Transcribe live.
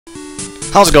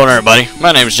How's it going, everybody?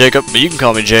 My name is Jacob, but you can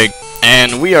call me Jake,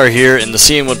 and we are here in the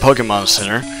Cianwood Pokemon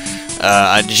Center.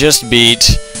 I just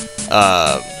beat,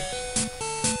 I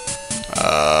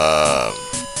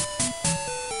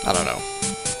don't know,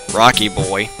 Rocky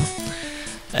Boy,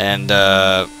 and,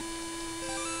 I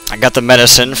got the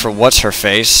medicine for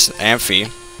What's-Her-Face, Amphi,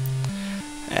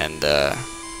 and,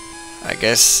 I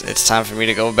guess it's time for me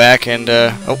to go back and,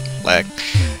 go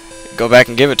back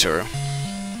and give it to her.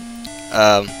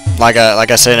 Like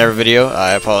I said in every video,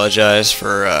 I apologize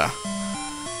for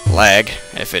lag,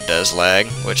 if it does lag,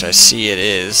 which I see it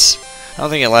is. I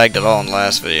don't think it lagged at all in the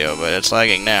last video, but it's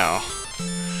lagging now.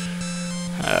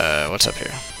 What's up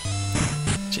here?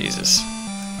 Jesus.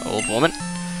 Old woman?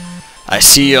 I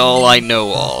see all, I know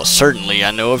all. Certainly I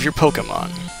know of your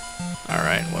Pokemon.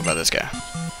 Alright, what about this guy?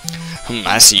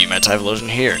 I see you met Typhlosion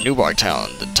here, Newbark Town.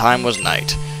 The time was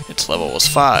night. Its level was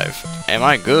 5. Am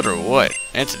I good or what?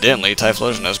 Incidentally,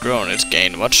 Typhlosion has grown. It's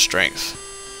gained much strength.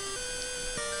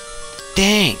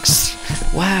 Thanks.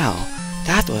 Wow,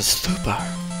 that was super.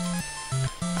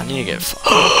 I need to get.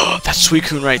 Oh, that's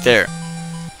Suicune right there.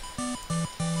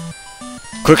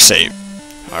 Quick save.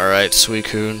 All right,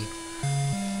 Suicune.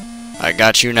 I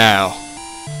got you now.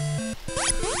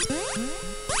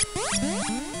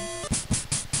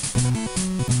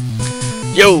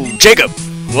 Yo, Jacob.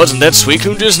 Wasn't that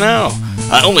Suicune just now?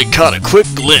 I only caught a quick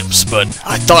glimpse, but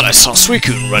I thought I saw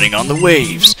Suicune running on the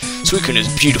waves. Suicune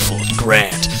is beautiful and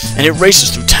grand, and it races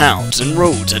through towns and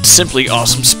roads at simply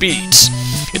awesome speeds.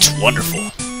 It's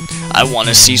wonderful. I want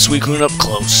to see Suicune up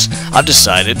close. I've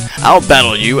decided I'll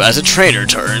battle you as a trainer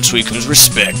to earn Suicune's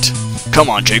respect. Come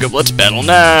on, Jacob, let's battle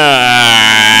now!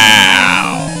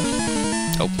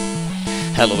 Oh,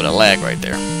 had a little bit of lag right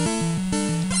there.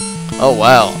 Oh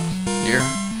wow,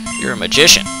 you're a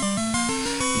magician.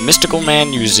 Mystical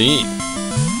Man Eugene.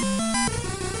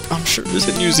 I'm sure,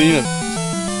 isn't Eugene a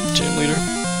gym leader?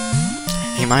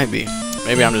 He might be.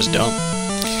 Maybe I'm just dumb.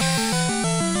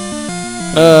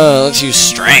 Let's use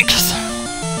strength.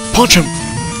 Punch him!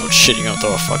 Oh shit, you gonna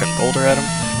throw a fucking boulder at him?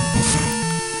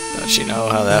 Don't you know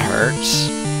how that hurts?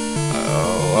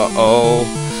 Uh-oh.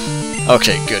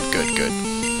 Okay, good.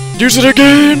 Use it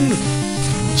again!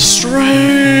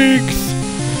 Strength!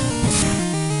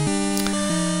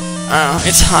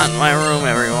 It's hot in my room,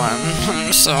 everyone.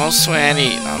 I'm so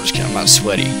sweaty. No, I'm just kidding, I'm not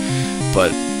sweaty.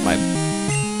 But my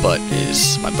butt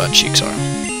cheeks are.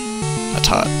 That's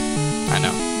hot. I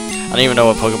know. I don't even know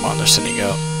what Pokemon they're sending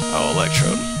out. Oh,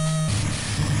 Electrode.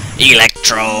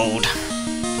 Electrode!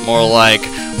 More like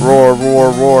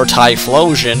roar,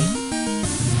 Typhlosion.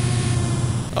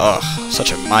 Ugh,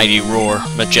 such a mighty roar,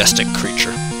 majestic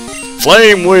creature.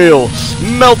 Flame Wheel!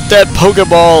 Melt that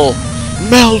Pokeball!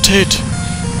 Melt it!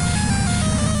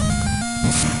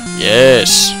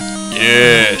 Yes!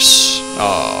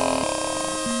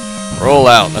 Aww. Roll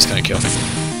out. That's gonna kill me.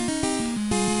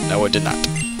 No, it did not.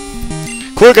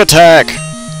 Quick attack!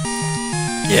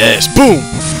 Yes! Boom!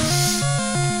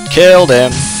 Killed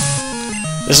him.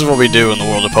 This is what we do in the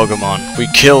world of Pokemon. We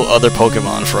kill other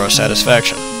Pokemon for our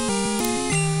satisfaction.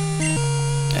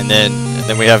 And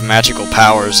then we have magical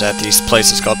powers at these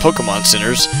places called Pokemon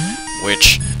Centers,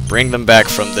 which bring them back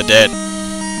from the dead.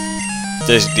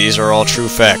 These are all true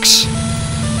facts.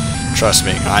 Trust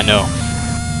me, I know.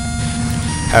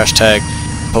 Hashtag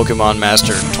Pokemon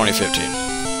Master 2015.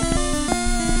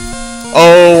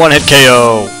 Oh, one hit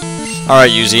KO.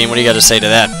 Alright, Eugene, what do you got to say to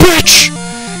that? Bitch!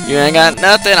 You ain't got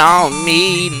nothing on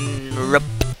me.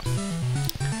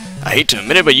 I hate to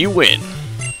admit it, but you win.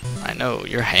 I know,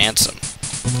 you're handsome.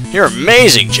 You're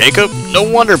amazing, Jacob. No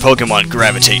wonder Pokemon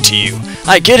gravitate to you.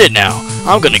 I get it now.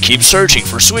 I'm gonna keep searching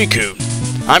for Suicune.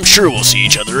 I'm sure we'll see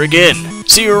each other again.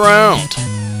 See you around.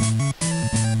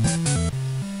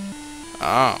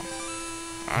 Oh.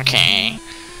 Okay.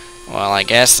 Well, I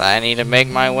guess I need to make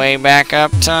my way back up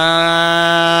to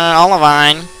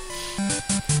Olivine.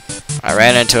 I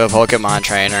ran into a Pokemon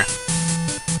trainer.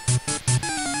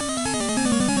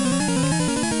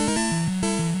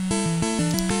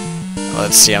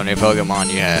 Let's see how many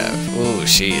Pokemon you have. Ooh,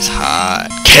 she's hot.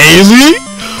 Kaylee?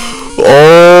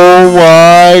 Oh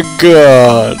my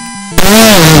god.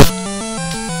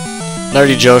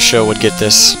 Nerdy Joe Show would get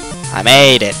this. I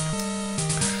made it.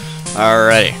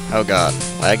 Alrighty. Oh god.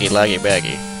 Laggy,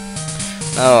 baggy.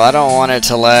 No, I don't want it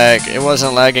to lag. It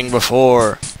wasn't lagging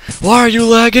before. Why are you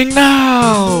lagging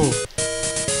now?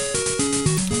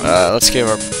 Let's give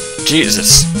our...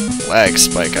 Jesus. Lag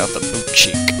spike out the boot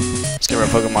cheek. Let's give our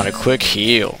Pokemon a quick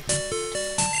heal.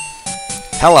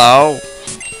 Hello.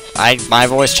 My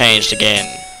voice changed again.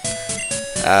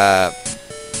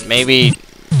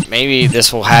 Maybe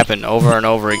this will happen over and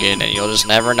over again, and you'll just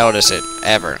never notice it,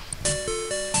 ever.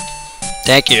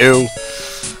 Thank you.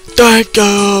 Thank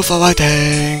you for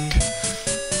waiting.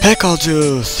 Pickle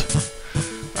juice.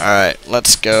 Alright,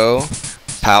 let's go.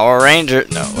 Power Ranger.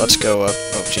 No, let's go up.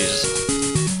 Oh, Jesus.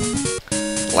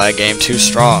 Lag game too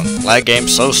strong. Lag game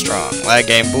so strong. Lag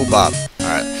game boobop.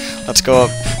 Alright, let's go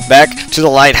up back to the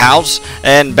lighthouse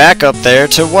and back up there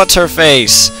to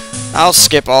what's-her-face. I'll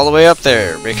skip all the way up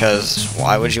there because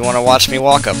why would you want to watch me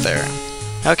walk up there?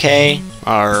 Okay.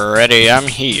 Already, I'm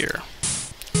here.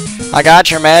 I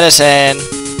got your medicine,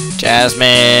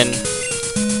 Jasmine.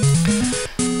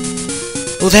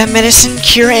 Will that medicine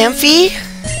cure Amphi?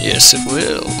 Yes, it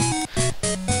will.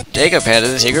 Jacob handed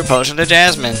the secret potion to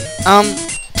Jasmine.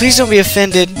 Please don't be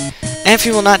offended.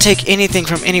 Amphi will not take anything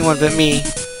from anyone but me.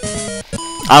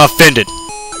 I'm offended.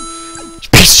 You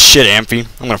piece of shit, Amphi.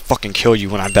 I'm gonna fucking kill you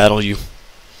when I battle you.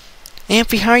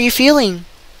 Amphi, how are you feeling?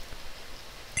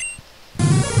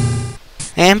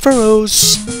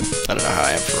 Ampharos. I don't know how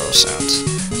Ampharos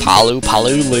sounds. Palu,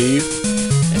 Palu, leave.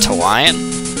 It's Hawaiian?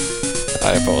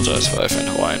 I apologize if I offend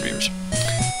Hawaiian viewers.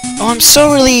 Oh, I'm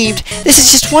so relieved. This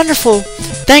is just wonderful.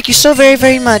 Thank you so very,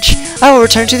 very much. I will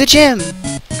return to the gym.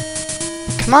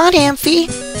 Come on, Amphi.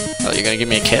 Oh, you're gonna give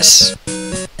me a kiss?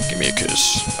 Give me a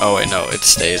kiss. Oh, wait, no. It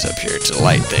stays up here to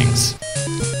light things.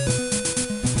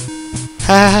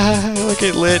 Ha, look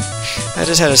at lit. I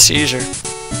just had a seizure.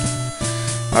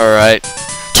 Alright.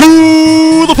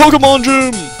 To the Pokemon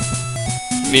Gym!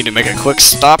 Need to make a quick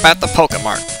stop at the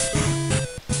Pokemart.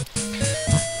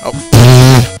 Oh.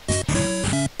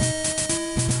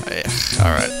 Yeah,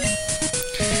 alright.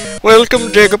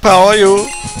 Welcome, Jacob. How are you?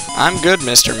 I'm good,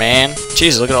 Mr. Man.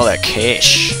 Jesus, look at all that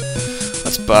cash.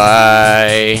 Let's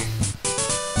buy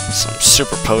some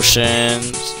super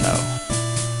potions. No.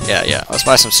 Yeah. Let's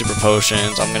buy some super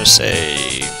potions. I'm gonna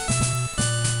say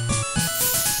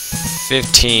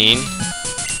 15.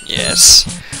 Yes.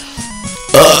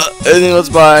 And then let's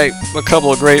buy a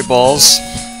couple of Great Balls.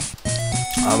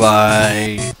 I'll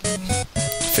buy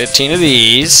 15 of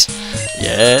these.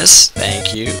 Yes,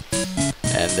 thank you.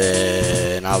 And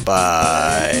then I'll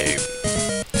buy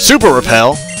Super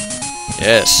Repel.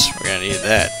 Yes, we're gonna need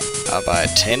that. I'll buy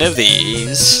 10 of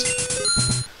these.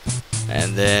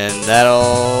 And then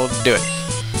that'll do it.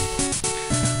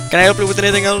 Can I help you with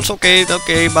anything else? Okay,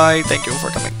 bye. Thank you for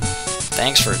coming.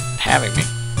 Thanks for having me.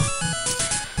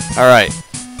 Alright,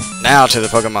 now to the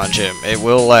Pokemon Gym. It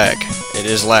will lag. It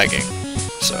is lagging.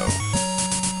 So,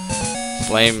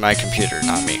 blame my computer,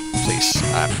 not me, please.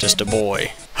 I'm just a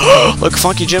boy. Look,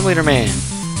 Funky Gym Leader Man.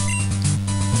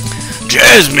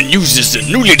 Jasmine uses the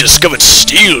newly discovered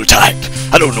Steel type.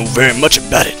 I don't know very much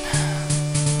about it.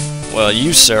 Well,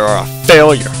 you, sir, are a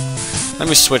failure. Let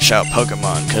me switch out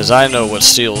Pokemon, because I know what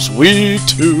Steel's weak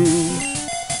to.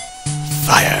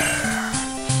 Fire.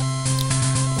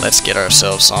 Let's get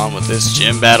ourselves on with this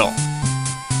gym battle.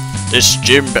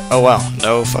 Oh wow,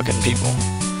 no fucking people.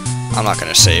 I'm not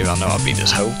gonna save, I know I'll beat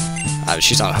this hoe.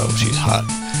 She's not a hoe, she's hot.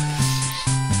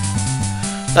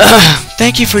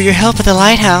 Thank you for your help at the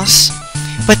lighthouse.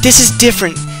 But this is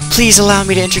different. Please allow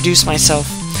me to introduce myself.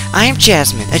 I am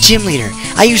Jasmine, a gym leader.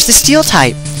 I use the Steel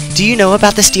type. Do you know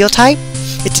about the Steel type?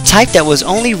 It's a type that was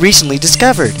only recently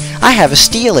discovered. I have a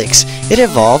Steelix. It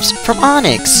evolves from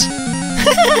Onyx.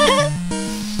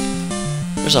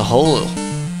 There's a hole.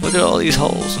 Look at all these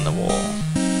holes in the wall.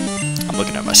 I'm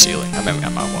looking at my ceiling. I'm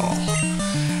at my wall.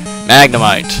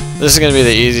 Magnemite. This is going to be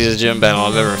the easiest gym battle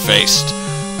I've ever faced.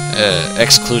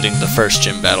 Excluding the first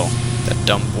gym battle. That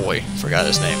dumb boy. Forgot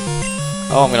his name.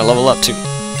 Oh, I'm going to level up too.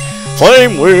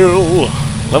 Flame Wheel!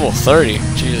 Level 30.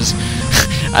 Jesus.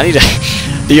 I need to...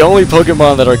 The only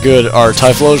Pokemon that are good are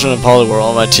Typhlosion and Poliwhirl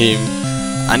on my team.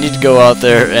 I need to go out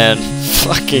there and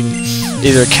fucking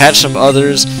either catch some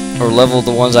others or level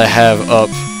the ones I have up.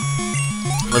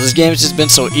 But this game's just been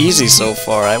so easy so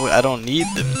far. I don't need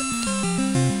them.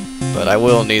 But I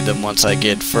will need them once I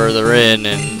get further in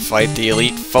and fight the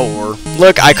Elite Four.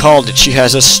 Look, I called it. She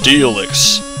has a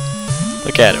Steelix.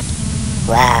 Look at him.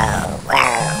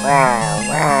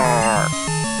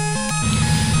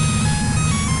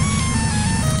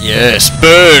 Yes,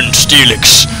 burn,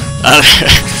 Steelix.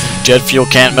 Jet fuel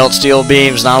can't melt steel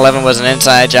beams. 9/11 was an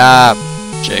inside job.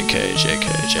 JK, JK,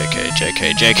 JK,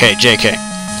 JK, JK, JK.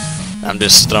 I'm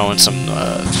just throwing some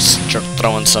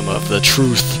of the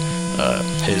truth.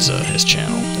 His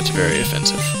channel. It's very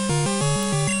offensive.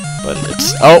 But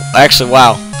it's actually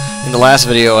wow. In the last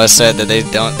video I said that they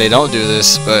don't do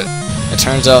this, but it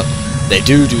turns out they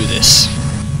do this.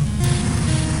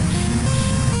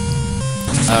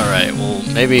 Alright, well,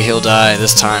 maybe he'll die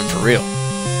this time for real.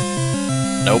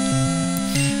 Nope.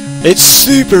 It's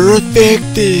super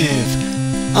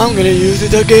effective! I'm gonna use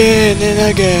it again and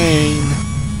again!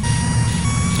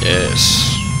 Yes.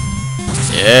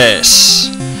 Yes.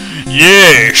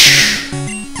 Yes!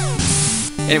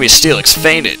 Enemy Steelix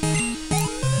fainted.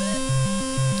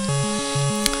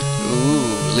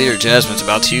 Ooh, Leader Jasmine's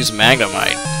about to use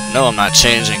Magnemite. No, I'm not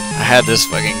changing. I had this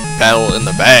fucking battle in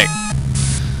the bag.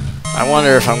 I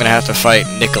wonder if I'm gonna have to fight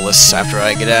Nicholas after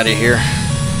I get out of here.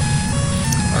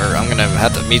 Or I'm gonna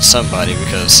have to meet somebody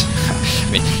because, I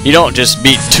mean, you don't just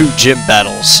beat 2 gym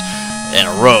battles in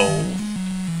a row,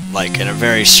 like in a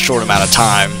very short amount of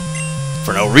time,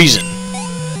 for no reason.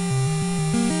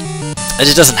 It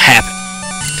just doesn't happen.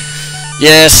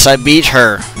 Yes, I beat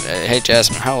her. Hey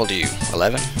Jasmine, how old are you?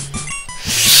 11?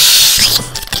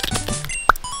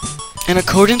 In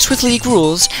accordance with League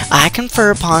rules, I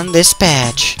confer upon this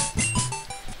badge.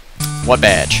 What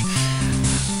badge?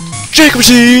 Jake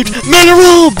received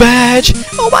Mineral Badge!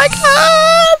 Oh my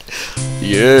god!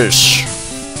 Yes.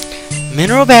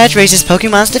 Mineral Badge raises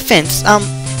Pokemon's defense.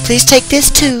 Please take this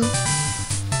too.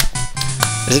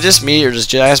 Is it just me, or does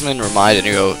Jasmine remind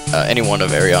anyone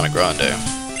of Ariana Grande?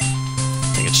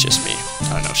 I think it's just me.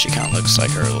 I don't know, she kind of looks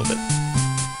like her a little bit.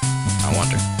 I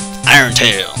wonder. Iron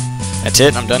Tail! That's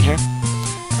it? I'm done here?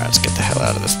 Alright, let's get the hell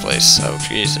out of this place. Oh,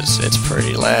 Jesus. It's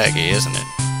pretty laggy, isn't it?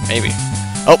 Maybe.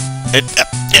 Oh!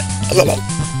 Yeah.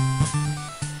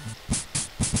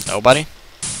 Nobody?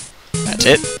 That's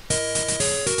it?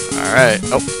 Alright.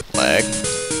 Oh, lag.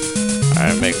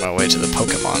 Alright, make my way to the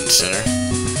Pokemon Center.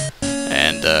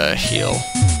 And, heal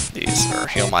these, or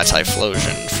heal my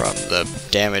Typhlosion from the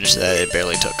damage that it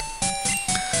barely took.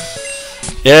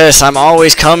 Yes, I'm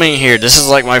always coming here. This is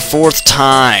like my 4th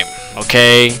time,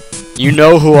 okay? You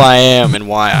know who I am and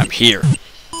why I'm here.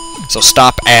 So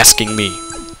stop asking me.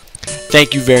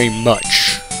 Thank you very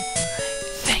much.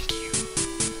 Thank you.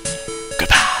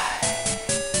 Goodbye.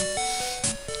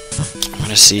 I'm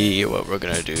gonna see what we're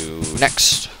gonna do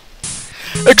next.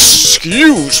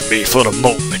 Excuse me for the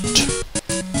moment.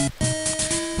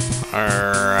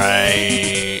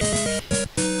 Alright.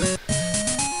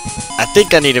 I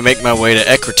think I need to make my way to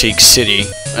Ecruteak City.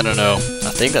 I don't know.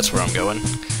 I think that's where I'm going.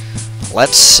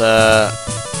 Let's go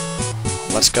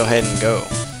ahead and go.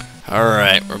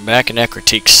 Alright, we're back in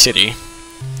Ecruteak City.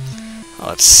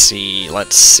 Let's see.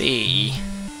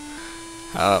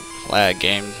 Lag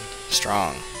game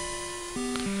strong.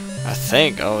 I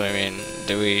think, what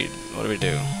do we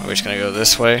do? Are we just gonna go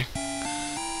this way?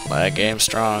 Lag game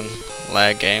strong.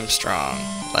 Lag game strong.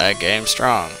 Lag game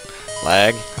strong.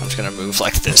 Lag. I'm just gonna move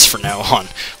like this from now on.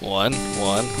 1,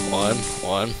 1, 1, 1,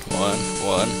 1,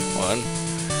 1, 1.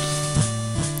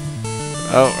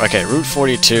 Oh, okay, Route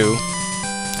 42.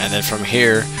 And then from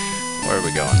here, where are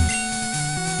we going?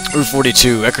 Route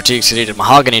 42, Ecruteak City to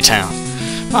Mahogany Town.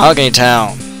 Mahogany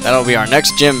Town. That'll be our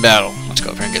next gym battle. Let's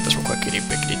go up here and get this real quick.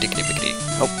 Bickety.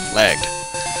 Oh, lagged.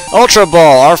 Ultra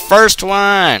Ball, our first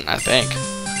one, I think.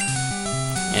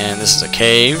 And this is a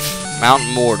cave. Mount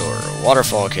Mordor,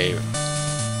 waterfall cave.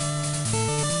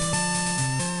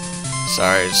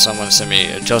 Sorry,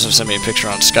 Joseph sent me a picture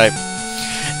on Skype.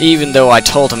 Even though I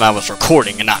told him I was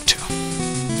recording and not to.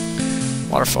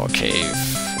 Waterfall cave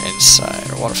inside,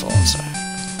 or waterfall inside.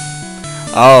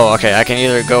 Oh, okay, I can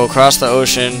either go across the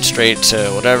ocean straight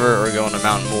to whatever, or go into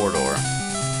Mount Mordor.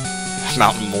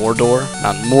 Mount Mordor.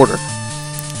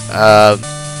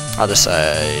 I'll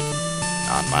decide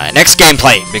on my next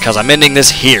gameplay, because I'm ending this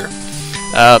here.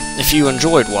 If you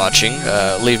enjoyed watching,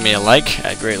 leave me a like.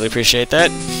 I'd greatly appreciate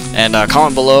that. And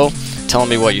comment below telling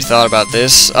me what you thought about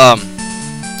this.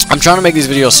 I'm trying to make these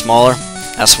videos smaller.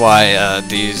 That's why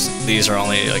these are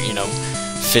only, like,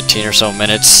 15 or so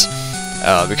minutes.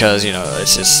 Because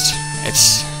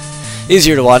it's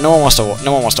easier to watch. No one wants to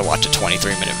watch a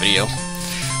 23-minute video.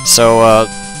 So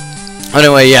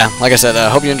anyway, yeah. Like I said,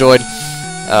 hope you enjoyed.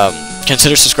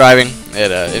 Consider subscribing.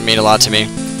 It means a lot to me.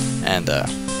 And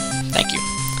thank you.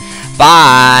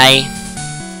 Bye.